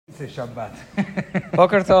Motzei Shabbat.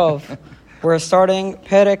 Boker Tov. We're starting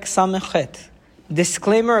Perek Samechet.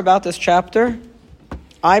 Disclaimer about this chapter.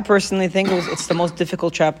 I personally think it's the most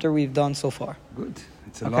difficult chapter we've done so far. Good.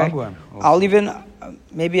 It's a long one. Also. I'll even,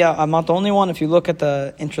 maybe I'm not the only one. If you look at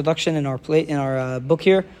the introduction in our book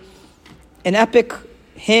here, an epic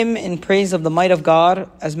hymn in praise of the might of God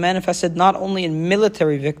as manifested not only in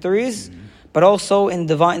military victories, but also in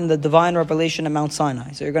the divine revelation at Mount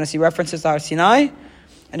Sinai. So you're going to see references to Har Sinai,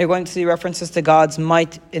 and you're going to see references to God's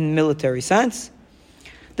might in military sense.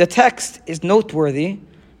 The text is noteworthy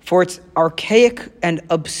for its archaic and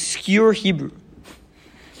obscure Hebrew.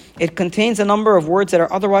 It contains a number of words that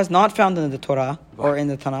are otherwise not found in the Torah or in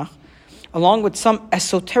the Tanakh, along with some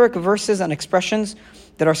esoteric verses and expressions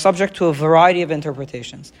that are subject to a variety of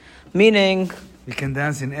interpretations. Meaning, you can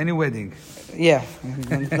dance in any wedding. Yeah,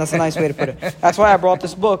 that's a nice way to put it. That's why I brought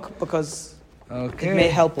this book, because it may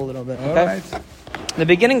help a little bit. Okay? All right. The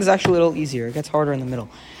beginning is actually a little easier. It gets harder in the middle.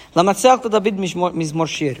 Lamatzeach David Mizmor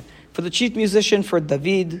Shir. For the chief musician, for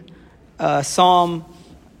David, psalm,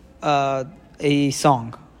 a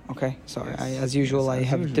song. Okay, sorry. Yes. As usual, I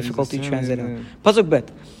have difficulty translating. Yeah. Pasuk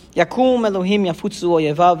bet. Yakum Elohim yafutzu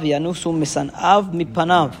oyevav v'yanusu misanav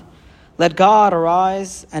mipanav. Let God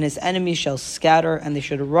arise, and his enemies shall scatter, and they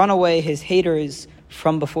should run away his haters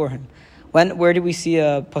from before him. Where do we see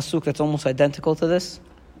a pasuk that's almost identical to this?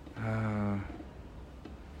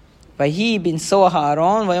 Vayhi bin Soah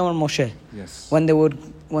Aaron vayomer Moshe. Yes. When the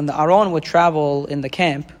Aaron would travel in the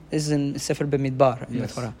camp, this is in Sefer B'Midbar in the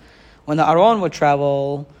Torah. When the Aaron would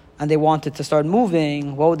travel and they wanted to start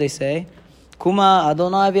moving, what would they say? Kuma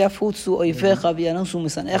Adonai v'yafutzu oivecha v'yanusu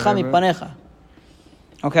misanecha mipanecha.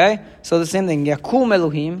 Okay, so the same thing. Yakum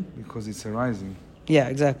Elohim. Because it's arising. Yeah,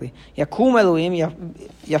 exactly. Yakum Elohim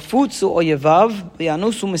yafutzu oyevav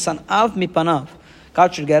v'yanusu misanav mipanav.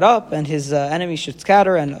 God should get up, and his enemies should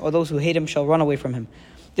scatter, and all those who hate him shall run away from him.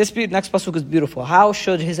 This next pasuk is beautiful. How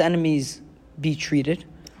should his enemies be treated?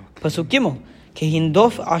 Okay. Pasuk Gimel.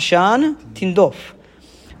 Kehindof ashan tindof.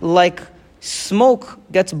 Like smoke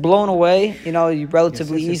gets blown away, you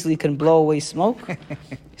relatively easily can blow away smoke.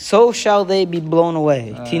 So shall they be blown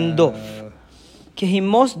away. Tindof.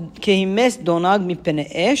 Kehimes donag mipene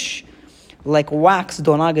esh. Like wax,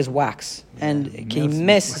 donag is wax. And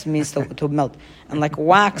kehimes means to melt. And like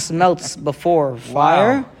wax melts before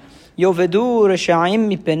fire. Yovedu reshaim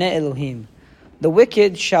mipene Elohim. The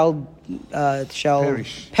wicked shall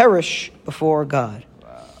perish before God.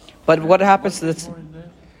 Wow. But what happens to this?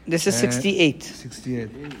 This is 68. 68.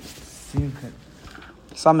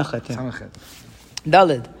 Samechet.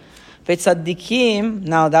 Dalid. V'tzadikim.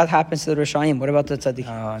 Now that happens to the Rishaim. What about the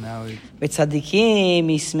tzadikim? V'tzadikim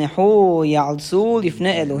yismehu ya'alzu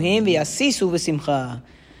lifnei Elohim v'yasisu v'simcha.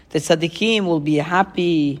 The tzadikim will be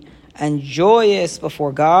happy and joyous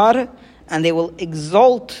before God, and they will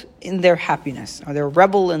exult in their happiness, or they'll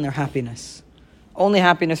revel in their happiness. Only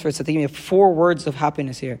happiness for tzaddikim. We have 4 words of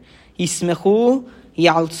happiness here. Yismechu,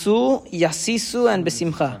 ya'alzu, yasisu, and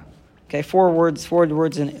besimcha. Okay, 4 words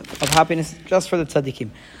of happiness just for the tzaddikim.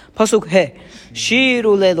 Pasuk he.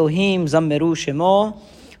 Shiru le'Elohim zammeru shemo,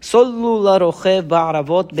 sollu la'rochev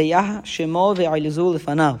ba'aravot beyah shemo ve'alizu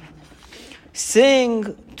lefanav.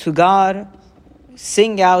 Sing to God,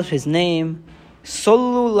 sing out his name.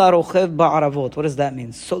 Sollu larochev ba'aravot. What does that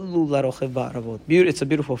mean? Sollu larochev ba'aravot. It's a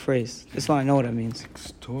beautiful phrase. This one I know what it means.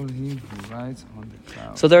 Extol him who rides on the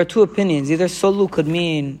clouds. So there are 2 opinions. Either sollu could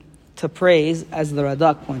mean to praise, as the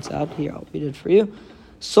Radak points out. Here, I'll read it for you.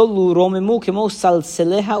 Sollu romimu kemo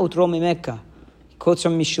salseleha ut romimeka. He quotes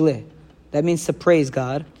from Mishleh. That means to praise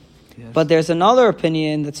God. Yes. But there's another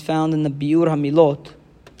opinion that's found in the Biur HaMilot.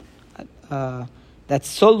 That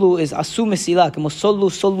sollu is asu mesila, kemo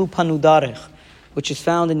sollu panudarech, which is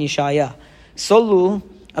found in Yeshaya. Sollu,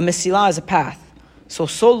 a mesila is a path. So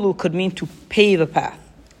sollu could mean to pave a path.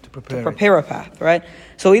 To prepare a path, right?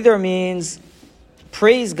 So either it means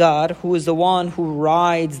praise God, who is the one who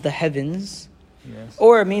rides the heavens,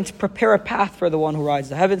 or it means prepare a path for the one who rides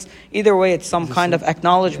the heavens. Either way, it's some kind of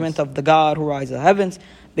acknowledgement of the God who rides the heavens.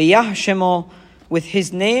 Beyah Shemo, with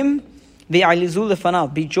his name, be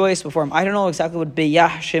joyous before him. I don't know exactly what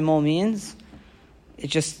Beyah Shemo means.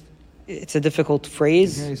 It's a difficult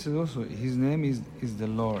phrase. Yeah, he says also, his name is the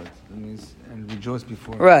Lord, and rejoice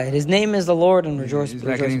before him. Right, his name is the Lord, and rejoice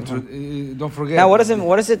before him. Don't forget. Now, what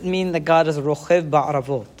does it mean that God is Rochev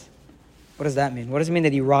Ba'aravot? What does that mean? What does it mean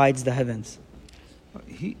that he rides the heavens?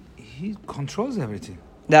 He controls everything.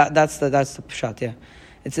 That's the pshat, yeah.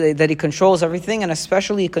 It's that he controls everything, and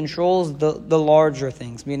especially he controls the larger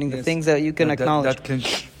things, meaning the things that you can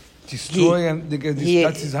acknowledge. destroy him,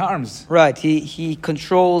 that's his arms. Right. He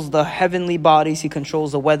controls the heavenly bodies. He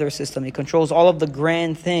controls the weather system. He controls all of the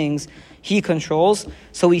grand things. He controls.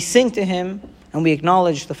 So we sing to him and we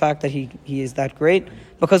acknowledge the fact that he is that great,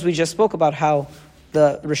 because we just spoke about how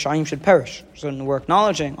the Rishayim should perish. So we're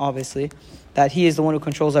acknowledging, obviously, that he is the one who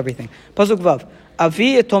controls everything. Pasuk Vav.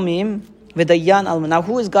 Avi etomim v'dayan alman. Now,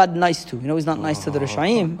 who is God nice to? He's not nice to the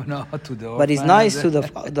Rishayim. No, to the orphans. But he's nice to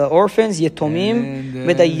the orphans, Yetomim,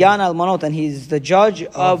 v'dayan almanot. And he's the judge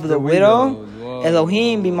of the widow.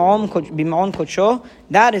 Elohim b'ma'on kodsho.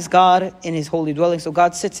 That is God in his holy dwelling. So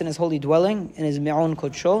God sits in his holy dwelling, in his me'on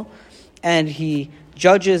kodsho. And he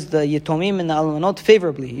judges the Yetomim and the almanot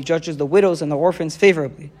favorably. He judges the widows and the orphans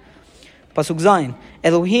favorably. Pasuk Zayin.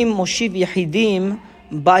 Elohim moshiv yahidim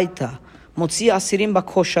baita. Motzi asirim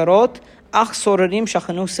bakosharot. Ach sorerim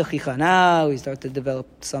shachanu sechicha. Now we start to develop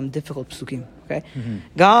some difficult psukim. Okay? Mm-hmm.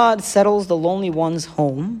 God settles the lonely one's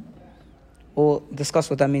home. We'll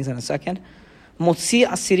discuss what that means in a second. Motzi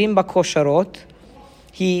asirim bakosharot.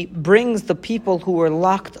 He brings the people who were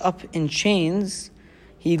locked up in chains.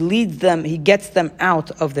 He leads them, he gets them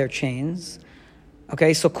out of their chains.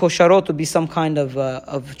 Okay, so kosharot would be some kind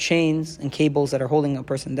of chains and cables that are holding a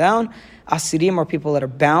person down. Asirim are people that are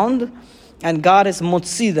bound. And God is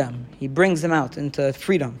motzi them. He brings them out into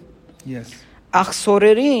freedom. Yes. Ach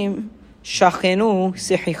sorerim shachenu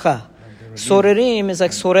sechicha. Sorerim is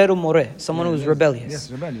like soreru more, someone who is rebellious.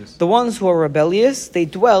 Yes, rebellious. The ones who are rebellious, they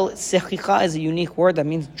dwell, sechicha is a unique word that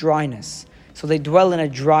means dryness. So they dwell in a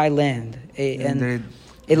dry land.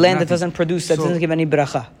 A land that doesn't produce, that doesn't give any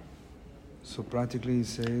bracha. So practically he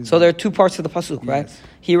says... So there are two parts to the pasuk, right? Yes.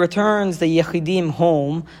 He returns the Yechidim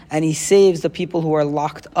home and he saves the people who are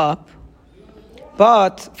locked up.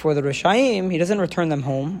 But for the Rishayim, he doesn't return them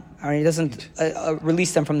home. Or he doesn't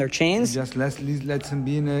release them from their chains. He just lets them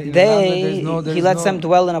be in a he lets them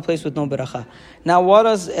dwell in a place with no beracha. Now what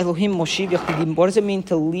does Elohim Moshiv Yechidim, what does it mean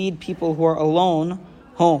to lead people who are alone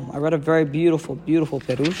home? I read a very beautiful, beautiful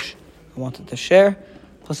perush I wanted to share.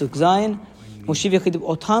 Pasuk Zayin. Moshiv Yechidim,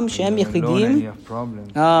 Otam Shem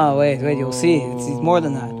Yechidim. Wait, you'll see. It's more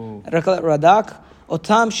than that. Radak,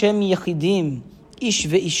 Otam Shem Yechidim, Ish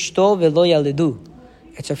ve'ishto ve'lo yaledu.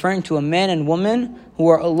 It's referring to a man and woman who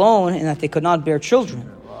are alone and that they could not bear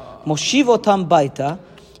children. Moshiv Otam Baita,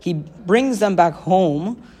 he brings them back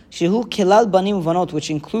home. Shehu Kilal Banim Vanot,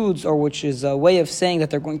 which includes, or which is a way of saying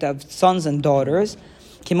that they're going to have sons and daughters.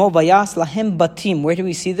 Kimo Vayas Lahem Batim. Where do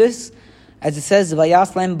we see this? As it says,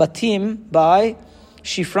 Vayas Lahem Batim by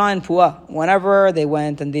Shifra and Puah. Whenever they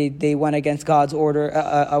went and they went against God's order,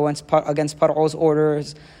 against Paro's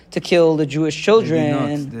orders to kill the Jewish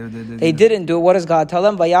children, they didn't do it. What does God tell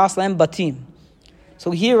them? Vayas Lahem Batim.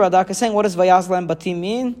 So here Radak is saying, what does Vayas Lahem Batim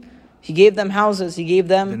mean? He gave them houses, he gave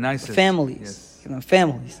them families. Yes.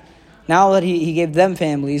 Families. Now that he gave them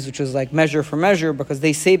families, which was like measure for measure, because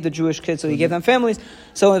they saved the Jewish kids, so he gave them families.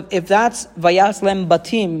 So if that's Vayas Lahem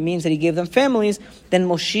Batim means that he gave them families, then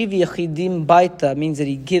Moshiv Yechidim Baita means that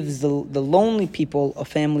he gives the lonely people a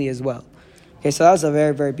family as well. Okay, so that's a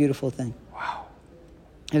very, very beautiful thing. Wow.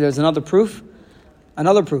 And there's another proof.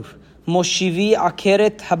 Moshivi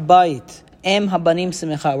Akeret Habayit. Em Habanim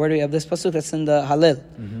Semecha. Where do we have this pasuk? That's in the Hallel.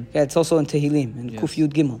 Mm-hmm. Okay, it's also in Tehillim, in Kuf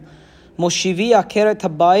Yud Gimel. Moshivi Akeret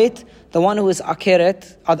Habayit, the one who is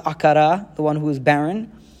Akeret, Ad Akara, the one who is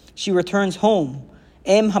barren, she returns home.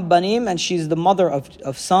 Em Habanim, and she's the mother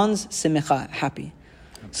of sons, Semecha, happy.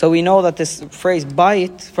 So we know that this phrase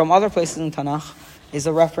Bayit from other places in Tanakh is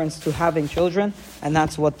a reference to having children, and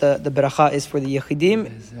that's what the beracha is for the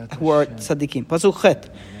Yechidim who are tzaddikim. Pasuk Chet.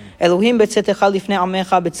 Elohim betzetecha lifnei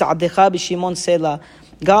amecha betza'adecha b'shimon sela.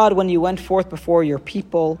 God, when you went forth before your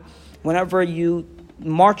people, whenever you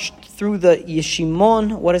marched through the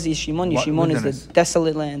Yeshimon, what is Yeshimon? Yeshimon is the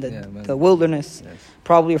desolate land, the wilderness, yes.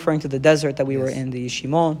 Probably referring to the desert that we were in, the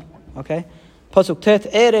Yeshimon. Okay? Pasuk Tet,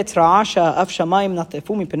 Eretz Ra'asha af shamayim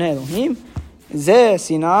natefu mipnei Elohim, ze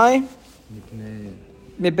Sinai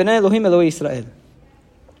mipnei Elohim Eloi Yisrael.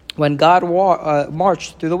 When God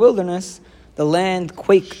marched through the wilderness, the land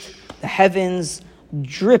quaked, the heavens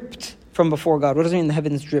dripped from before God. What does it mean the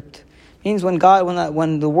heavens dripped? It means when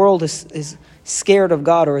the world is scared of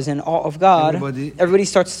God or is in awe of God, everybody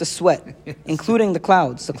starts to sweat, yes. Including the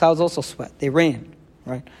clouds. The clouds also sweat. They rain,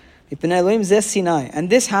 right? And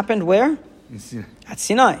this happened where? At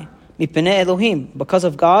Sinai. Because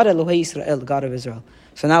of God, Elohei Israel, the God of Israel.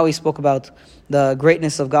 So now we spoke about the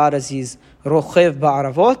greatness of God as he's Rochev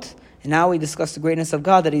Ba'aravot. And now we discuss the greatness of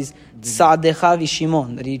God that he's Tza'adecha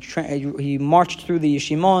v'Shimon, that he marched through the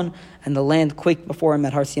Yeshimon and the land quaked before him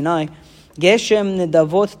at Har Sinai. Geshem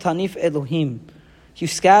nedavot tanif Elohim. You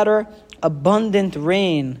scatter abundant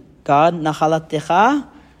rain God, nachalatecha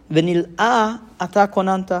v'nil'a ata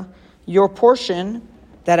konanta. Your portion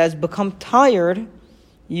that has become tired,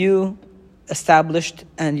 you established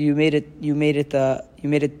and you made it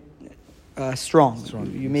strong.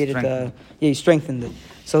 You made it. You strengthened it.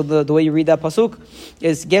 So the way you read that pasuk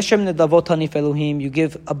is Geshem nedavot hanif Elohim. You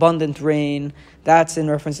give abundant rain. That's in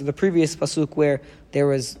reference to the previous pasuk where there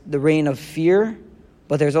was the rain of fear,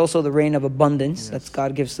 but there's also the rain of abundance that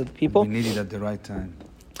God gives to the people. We need it at the right time.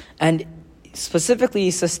 And specifically,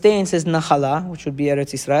 He sustains His nachala, which would be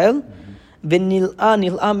Eretz Israel. V'nil'a,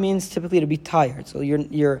 nil'a means typically to be tired. So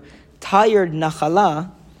your tired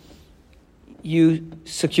nachala, you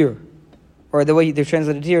secure. Or the way they're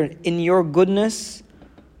translated here, in your goodness,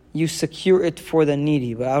 you secure it for the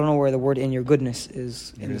needy. But I don't know where the word "in your goodness"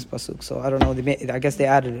 is in this pasuk. So I don't know. I guess they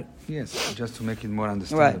added it. Yes, just to make it more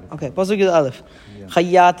understandable. Right. Okay. Pasuk Yud Aleph.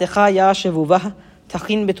 Chayatecha yashevu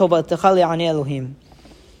tachin betovatecha le'anei Elohim.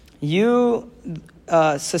 You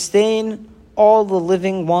sustain all the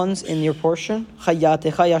living ones in your portion.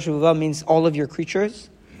 Chayatecha yashevu means all of your creatures,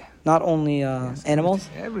 not only animals.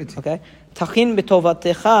 Everything. Okay. Tachin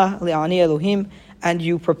betovatecha le'anei Elohim, and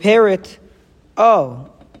you prepare it.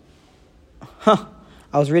 I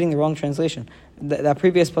was reading the wrong translation. That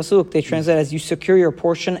previous pasuk, they translate as you secure your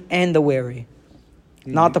portion and the weary.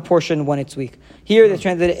 Not the portion when it's weak. Here they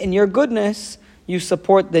translate in your goodness, you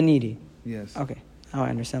support the needy. Yes. Okay. Now I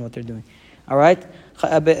understand what they're doing. All right.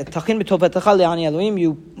 Tachin betovatecha le'anei Elohim,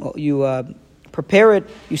 you prepare it,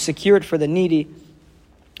 you secure it for the needy.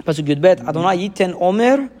 Pasuk Yud Bet, Adonai yiten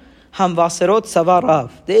omer hamvaserot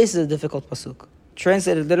savarav. This is a difficult pasuk.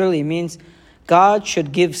 Translated literally means God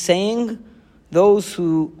should give saying those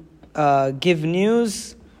who give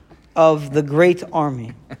news of the great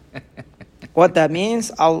army. What that means,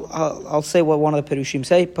 I'll say what one of the Perushim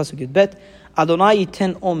say. Pasuk Yud Bet, Adonai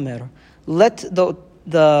yiten omer. Let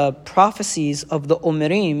the prophecies of the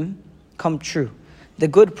Omerim come true. The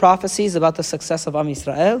good prophecies about the success of Am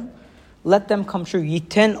Yisrael, let them come true.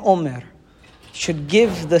 Yiten omer. Should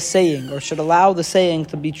give the saying, or should allow the saying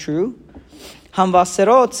to be true.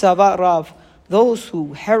 Hamvaserot savat rav. Those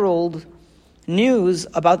who herald news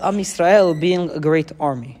about Am Yisrael being a great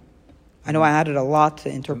army. I know I added a lot to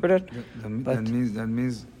interpret it. That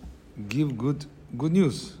means give good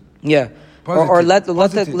news. Yeah. Or let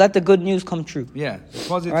the good news come true. Yeah.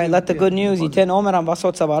 Positive. All right, let the good news. Yiten omer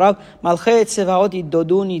hamvasot savat rav. Malchei tzevaot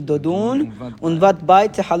yidodun unvat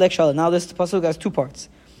bayit tehalek shalom. Now this pasuk has two parts.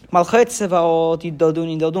 Malchet Tzevaot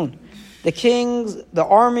Yidodun. The kings, the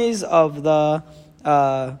armies of the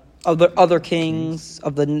other kings,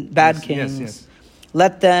 of the bad kings, yes.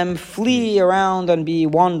 Let them flee around and be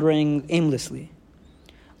wandering aimlessly.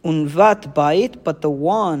 Unvat Bait, but the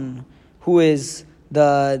one who is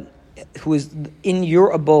in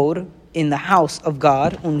your abode, in the house of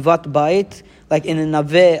God, Unvat Bait, like in the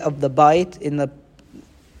naveh of the Bait, in the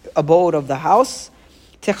abode of the house,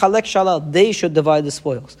 Techalek Shalal, they should divide the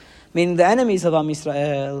spoils. Meaning the enemies of Am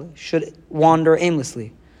Yisrael should wander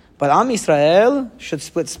aimlessly. But Am Yisrael should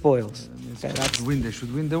split spoils. Okay, they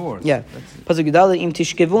should win the war. Yeah. Pasuk Yudal, Im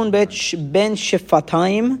tishkevun ben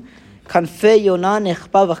shefatayim, kanfei Yonah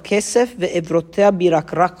nechpa v'kesef ve'evrotea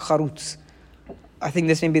birakrak charutz. I think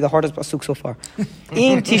this may be the hardest pasuk so far.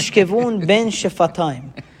 Im tishkevun ben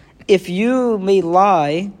shefatayim. If you may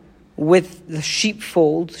lie with the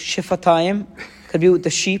sheepfold, shefatayim, could be with the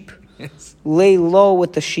sheep. Yes. Lay low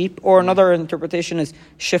with the sheep. Or another interpretation is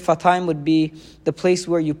shefatayim would be the place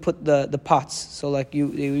where you put the pots. So like they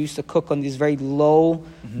used to cook on these very low,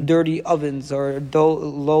 dirty ovens or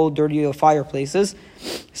low, dirty fireplaces.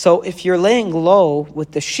 So if you're laying low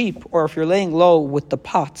with the sheep, or if you're laying low with the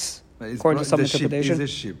pots, according to some interpretation.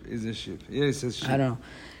 Is a sheep. Yeah, it says sheep. I don't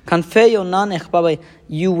know.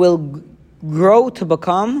 You will grow to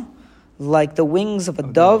become like the wings of a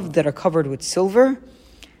dove that are covered with silver,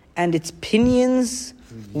 and its pinions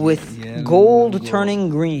with gold turning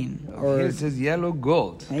green. Or here it says yellow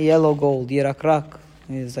gold. Yellow gold. Yirakrak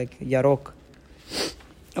is like yarok.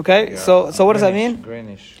 Okay, so what does that mean?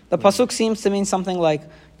 Greenish. The pasuk seems to mean something like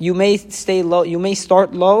you may stay low, you may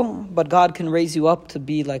start low, but God can raise you up to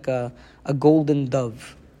be like a golden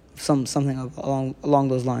dove, something along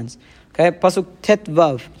those lines. Okay, pasuk tet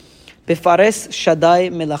vav. Befares Shaddai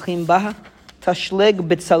Melachim Bah Tashleg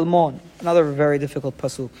B'Tzalmon. Another very difficult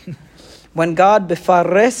pasuk. When God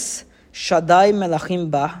Befares Shaddai Melachim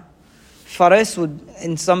Bah, Fares would,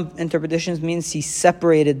 in some interpretations, means He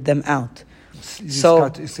separated them out. So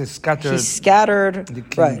it says scattered. He scattered the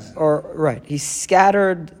kings. He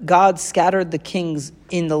scattered. God scattered the kings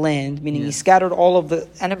in the land, meaning He scattered all of the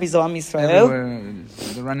enemies of Am Yisrael. Everywhere,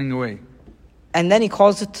 they're running away. And then He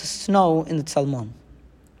caused it to snow in the Tzalmon.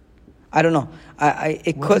 I don't know.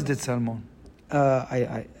 What is the Salmon?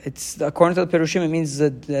 It's according to the Perushim, it means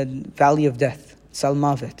the valley of death.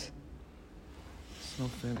 Salmavet. Snow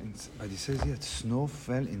fell in, but he says yet snow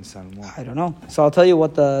fell in Salmon. I don't know. So I'll tell you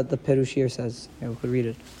what the Perush here says. Here, we could read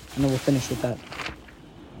it, and then we'll finish with that.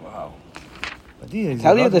 Wow. But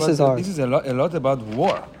this is hard. This is a lot about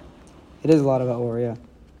war. It is a lot about war, yeah.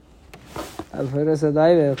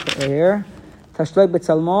 Here, Tashleg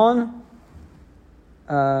B'Tzalmon.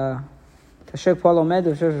 Tashleg Paul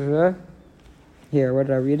Omed. Here, where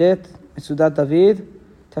did I read it? Mitzudat David.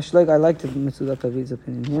 Tashleg, I liked Mitzudat David's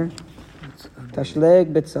opinion here.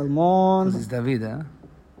 Tashleg B'Tzalmon. This is David, huh?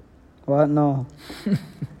 What? No.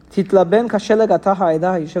 Titlaben kasheleg atah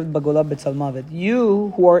ha'edah yishev bagola b'tzalmavet.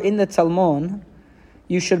 You who are in the Tzalmon,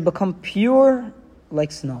 you should become pure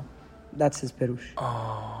like snow. That's his perush.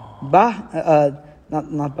 Oh.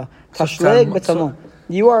 Not Ba. Tashleg b'Tzalmon.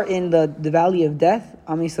 You are in the valley of death.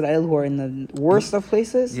 Am Israel, who are in the worst of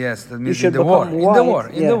places. Yes, that means in the war.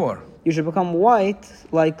 In the war. You should become white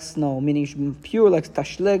like snow, meaning you should be pure like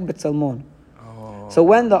Tashleg b'Tzalmon. Oh. So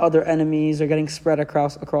when the other enemies are getting spread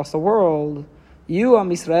across the world, you,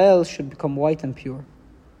 Am Israel, should become white and pure.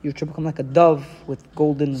 You should become like a dove with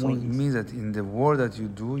golden wings. So it means that in the war that you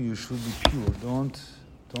do, you should be pure. Don't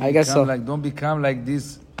become like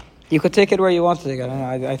this. You could take it where you want to take it.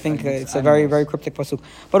 I think it's a very, very cryptic pasuk.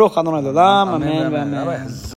 Baruch Adonai L'olam. Amen.